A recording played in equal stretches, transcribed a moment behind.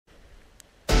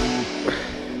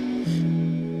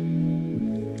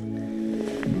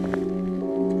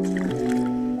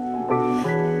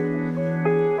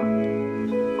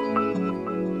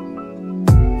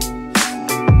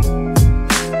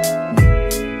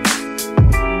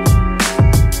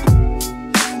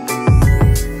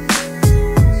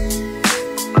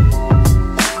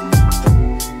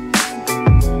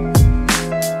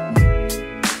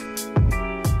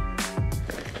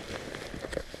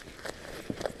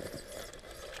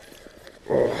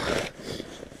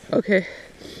Okay.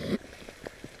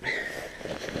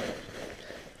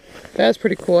 That's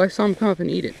pretty cool. I saw him come up and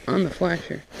eat it on the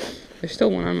flasher. There's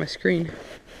still one on my screen.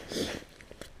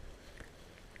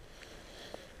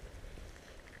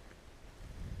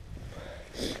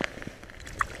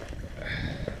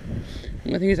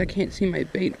 The thing is, I can't see my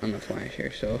bait on the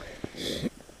flasher, so.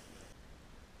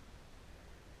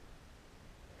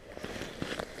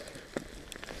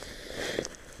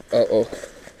 Uh-oh.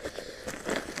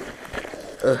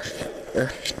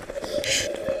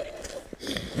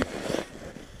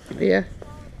 Yeah.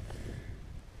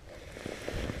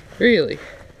 Really?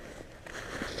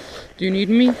 Do you need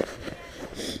me?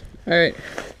 Alright. I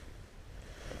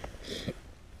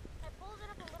pulled it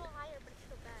up a little higher, but it's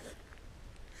still bad.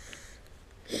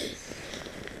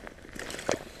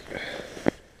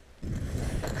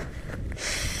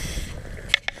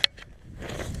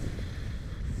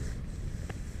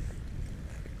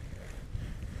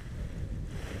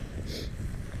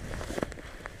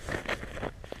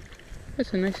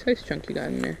 That's a nice size chunk you got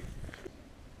in there.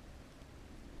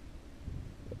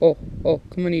 Oh,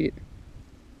 come on, eat it.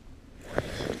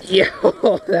 Yeah,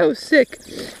 that was sick.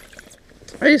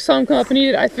 I just saw him come up and eat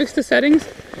it. I fixed the settings,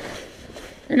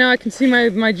 and now I can see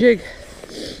my jig.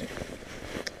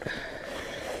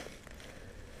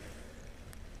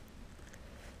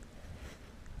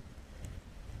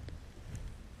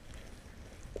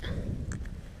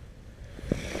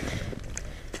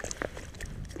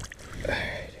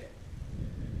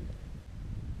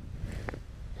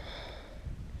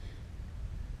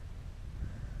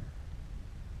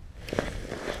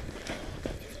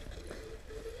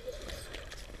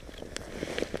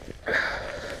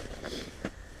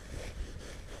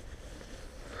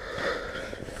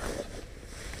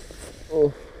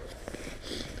 Oh,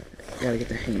 gotta get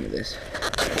the hang of this.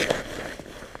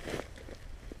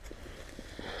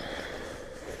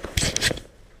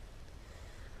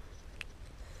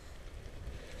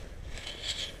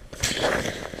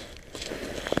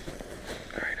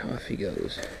 Alright, off he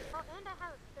goes. Oh, and I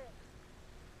have it fixed.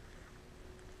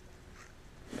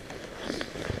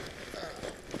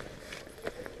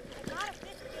 I got a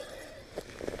fish.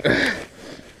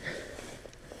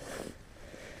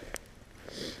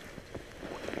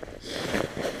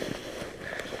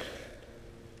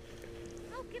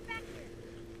 Oh, get back here.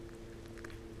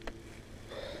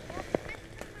 Oh, the fish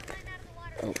took my line out of the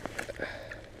water. Oh.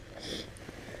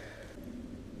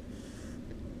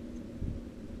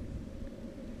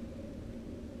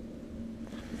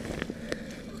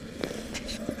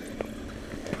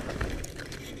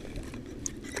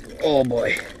 Oh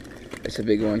boy, that's a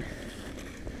big one.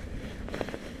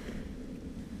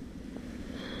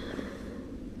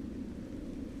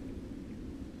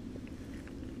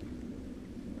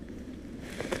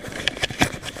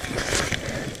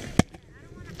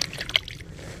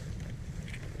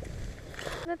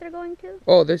 That they're going to?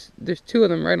 Oh, there's two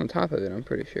of them right on top of it, I'm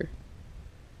pretty sure.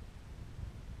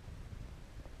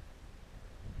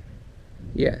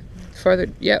 Yeah, farther,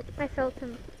 yep. I felt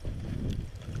him.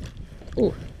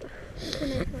 Ooh. That's a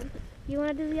nice one. You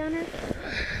want to do the honor?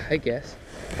 I guess.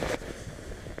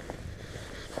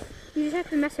 You just have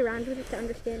to mess around with it to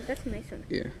understand. That's a nice one.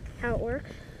 Yeah. How it works.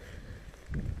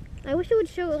 I wish it would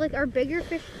show, like, our bigger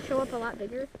fish show up a lot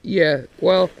bigger. Yeah,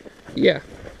 well, yeah.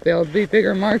 They'll be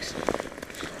bigger marks.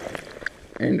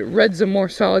 And red's a more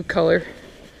solid color.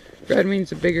 Red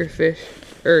means a bigger fish.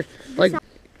 Or, like...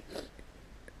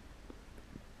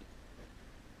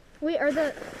 Wait, are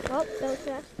the... Oh, that was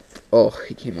fast. Oh,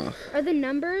 he came off. Are the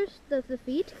numbers, the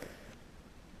feet?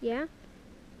 Yeah?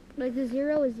 Like the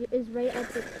 0 is right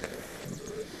at the...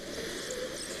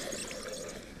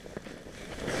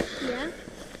 Yeah? Is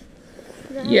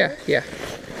that how it works? Yeah.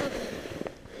 Okay.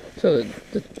 So,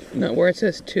 no, where it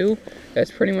says 2,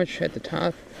 that's pretty much at the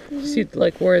top. Mm-hmm. See,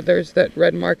 like, where there's that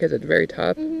red mark at the very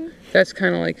top? Mm-hmm. That's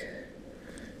kind of like...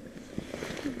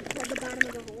 At the bottom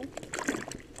of the hole.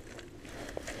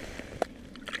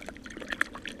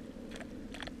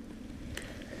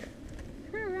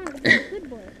 Turn around, be a good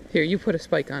boy. Here, you put a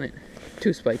spike on it.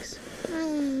 2 spikes.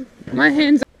 My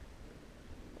hands...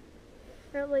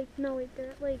 They're like, no wait,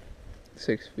 they're like...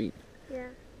 6 feet. Yeah.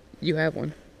 You have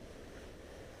one.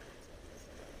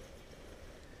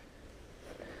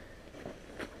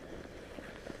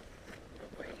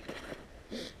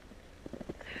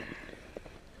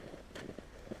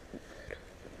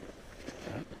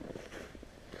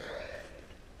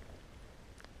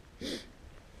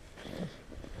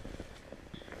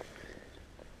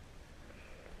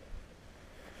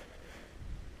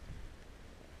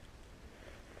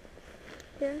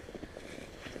 Yeah.